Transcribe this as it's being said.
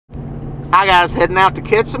Hi guys, heading out to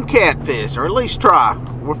catch some catfish, or at least try.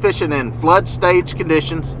 We're fishing in flood stage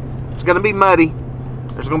conditions. It's going to be muddy.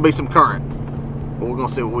 There's going to be some current, but we're going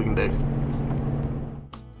to see what we can do.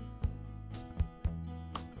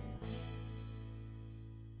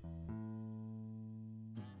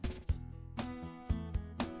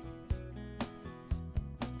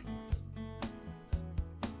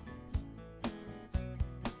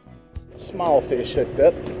 Small fish hooked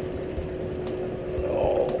up.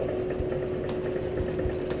 Oh.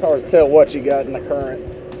 It's hard to tell what you got in the current.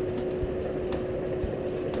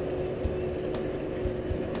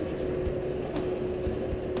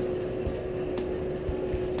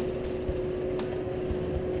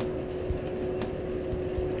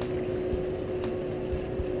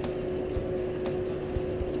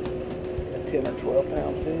 A 10 or 12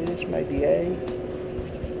 pound fish, maybe 8.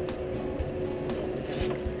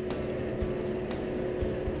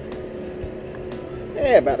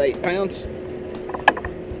 Yeah, about 8 pounds.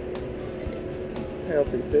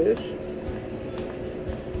 Healthy fish.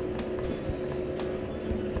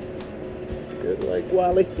 Good Lake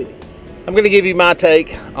Wiley fish. I'm going to give you my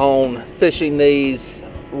take on fishing these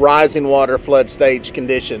rising water flood stage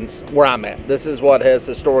conditions where I'm at. This is what has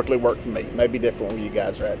historically worked for me. Maybe different where you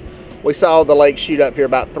guys are at. We saw the lake shoot up here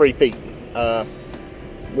about 3 feet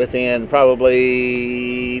within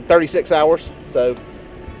probably 36 hours. So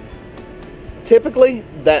typically,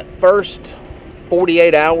 that first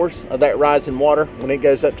 48 hours of that rising water, when it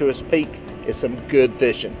goes up to its peak, is some good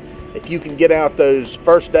fishing. If you can get out those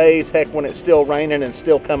first days, heck, when it's still raining and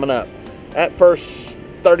still coming up, that first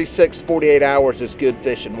 36, 48 hours is good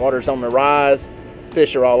fishing. Water's on the rise,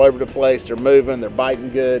 fish are all over the place, they're moving, they're biting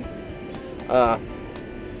good, and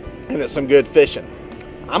it's some good fishing.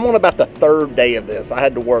 I'm on about the 3rd day of this. I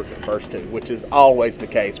had to work the first 2, which is always the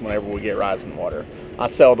case whenever we get rising water. I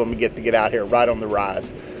seldom get to get out here right on the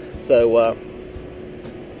rise. So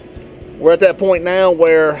we're at that point now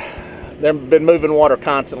where they've been moving water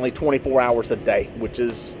constantly 24 hours a day, which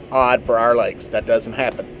is odd for our lakes. That doesn't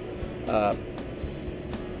happen. The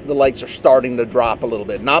lakes are starting to drop a little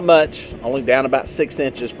bit. Not much, only down about 6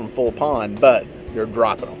 inches from full pond, but they're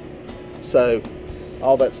dropping them. So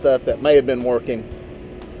all that stuff that may have been working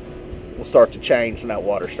will start to change when that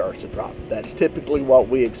water starts to drop. That's typically what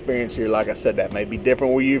we experience here. Like I said, that may be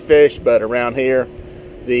different where you fish, but around here,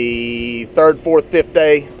 the 3rd, 4th, 5th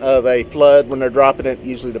day of a flood, when they're dropping it,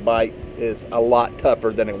 usually the bite is a lot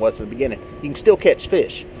tougher than it was in the beginning. You can still catch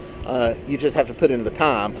fish. You just have to put in the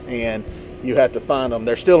time, and you have to find them.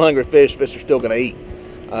 They're still hungry fish. Fish are still going to eat.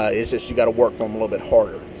 It's just you got to work them a little bit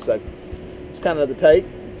harder. So it's kind of the take.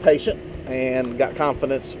 Patient and got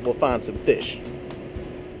confidence. We'll find some fish.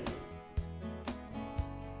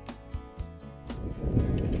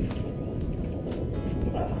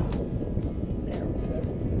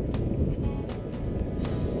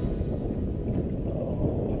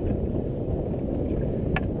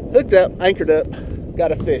 Hooked up, anchored up,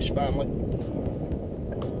 got a fish finally.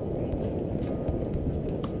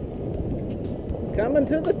 Coming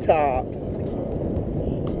to the top.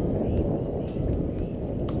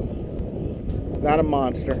 Not a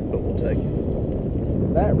monster, but we'll take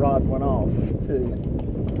it. That rod went off too.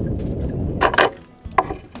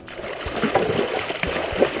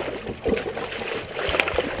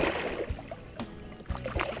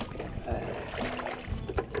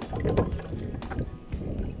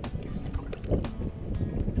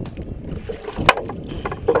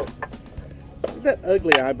 That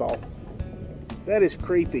ugly eyeball. That is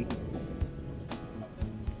creepy.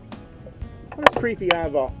 What a creepy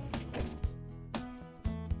eyeball.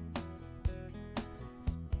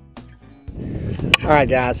 Alright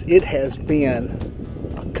guys, it has been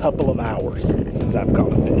a couple of hours since I've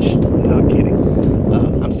caught a fish. I'm not kidding.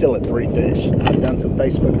 I'm still at 3 fish. I've done some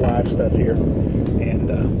Facebook Live stuff here, and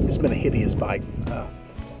it's been a hideous bite.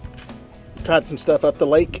 Tried some stuff up the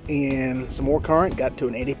lake and some more current. Got to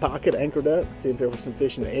an eddy pocket, anchored up, see if there was some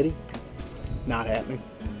fish in the eddy. Not happening.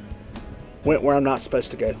 Went where I'm not supposed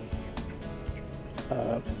to go.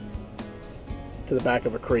 To the back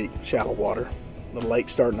of a creek, shallow water. The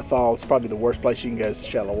lake's starting to fall. It's probably the worst place you can go is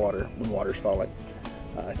shallow water when water's falling.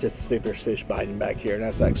 Just to see if there's fish biting back here, and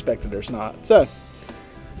as I expected, there's not. So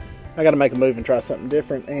I got to make a move and try something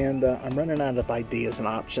different, and I'm running out of ideas and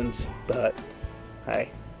options, but hey,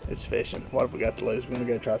 it's fishing. What have we got to lose? We're going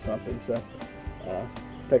to go try something. So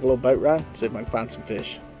take a little boat ride, see if I can find some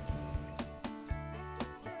fish.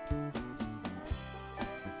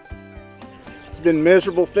 It's been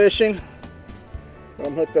miserable fishing.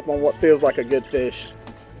 I'm hooked up on what feels like a good fish.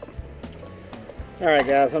 Alright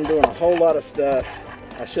guys, I'm doing a whole lot of stuff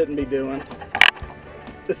I shouldn't be doing.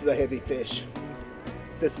 This is a heavy fish.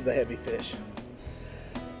 this is a heavy fish.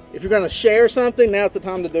 If you're going to share something, now's the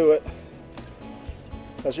time to do it.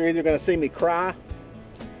 Because you're either going to see me cry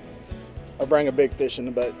or bring a big fish in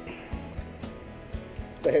the boat.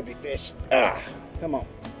 It's a heavy fish. Ah, come on.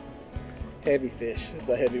 Heavy fish. It's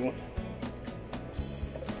a heavy one.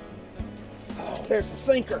 Oh, there's the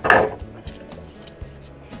sinker.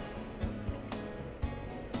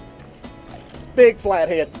 Big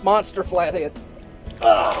flathead. Monster flathead.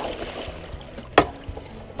 Ah.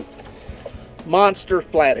 Monster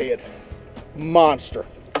flathead. Monster.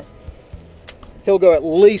 He'll go at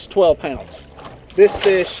least 12 pounds. This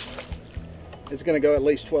fish is going to go at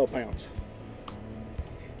least 12 pounds.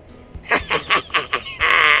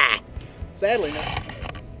 Sadly not.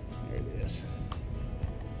 There it is.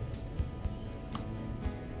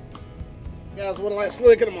 Guys, one last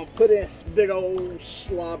look at him. I'm going to put in this big old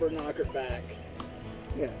slobber knocker back.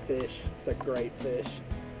 Yeah, fish. It's a great fish.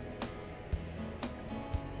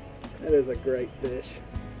 That is a great fish.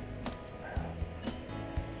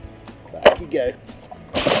 Back you go.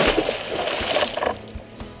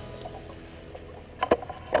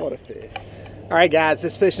 What a fish. Alright guys,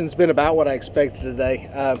 this fishing's been about what I expected today.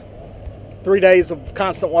 3 days of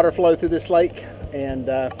constant water flow through this lake, and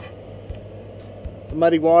some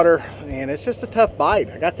muddy water, and it's just a tough bite.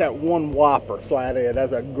 I got that one whopper flathead.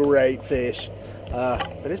 That's a great fish.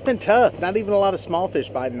 But it's been tough. Not even a lot of small fish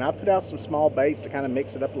biting. I put out some small baits to kind of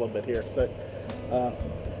mix it up a little bit here. So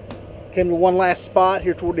came to one last spot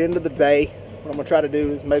here toward the end of the day. What I'm going to try to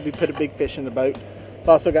do is maybe put a big fish in the boat. It's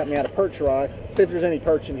also got me out a perch rod. See if there's any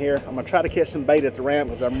perch in here. I'm going to try to catch some bait at the ramp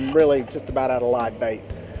because I'm really just about out of live bait.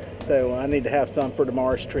 So I need to have some for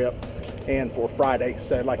tomorrow's trip and for Friday.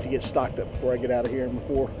 So I'd like to get stocked up before I get out of here and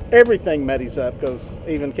before everything muddies up, because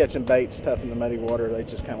even catching bait's tough in the muddy water. They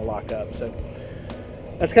just kind of lock up. So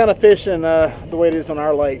that's kind of fishing the way it is on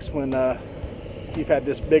our lakes when you've had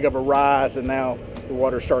this big of a rise and now the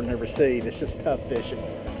water's starting to recede. It's just tough fishing.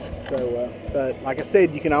 So, but like I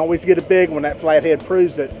said, you can always get a big one. That flathead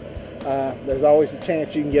proves it. There's always a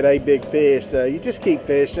chance you can get a big fish. So you just keep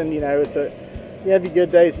fishing. You know, you have your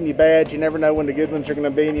good days and your bad. You never know when the good ones are going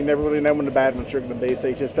to be, and you never really know when the bad ones are going to be. So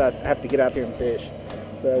you just have to get out here and fish.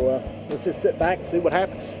 So let's just sit back and see what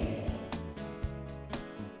happens.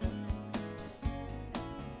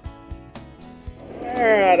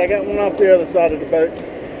 Alright, I got one off the other side of the boat.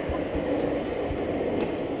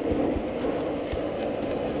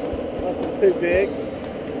 Nothing too big.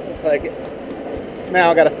 We'll take it. Now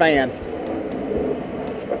I got a fan.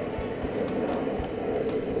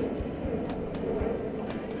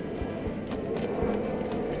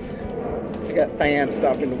 I got fans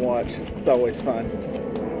stopping to watch. It's always fun.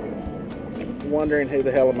 Wondering who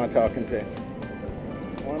the hell am I talking to?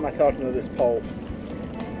 Why am I talking to this pole?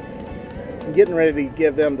 I'm getting ready to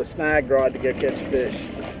give them the snag rod to go catch fish.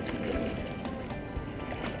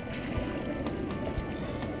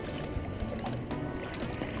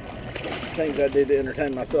 Things I do to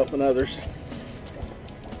entertain myself and others.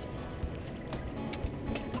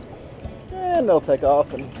 And they'll take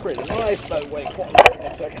off and create a nice boat wake for me in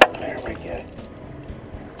a second. There we go.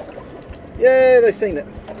 Yay, they seen it.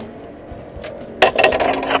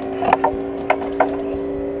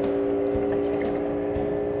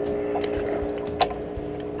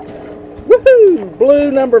 Woohoo!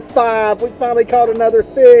 Blue number 5. We finally caught another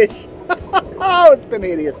fish. Oh, it's been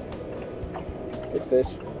hideous. Good fish.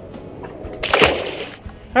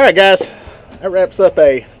 Alright guys, that wraps up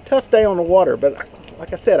a tough day on the water, but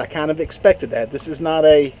like I said, I kind of expected that. This is not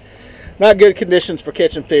good conditions for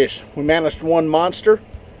catching fish. We managed one monster,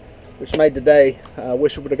 which made the day. I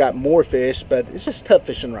wish we would have got more fish, but it's just tough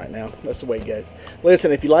fishing right now. That's the way it goes.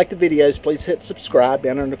 Listen, if you like the videos, please hit subscribe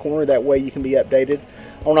down in the corner. That way you can be updated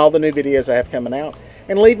on all the new videos I have coming out.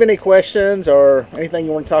 And leave any questions or anything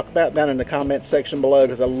you want to talk about down in the comments section below,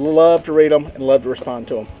 because I love to read them and love to respond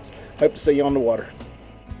to them. Hope to see you on the water.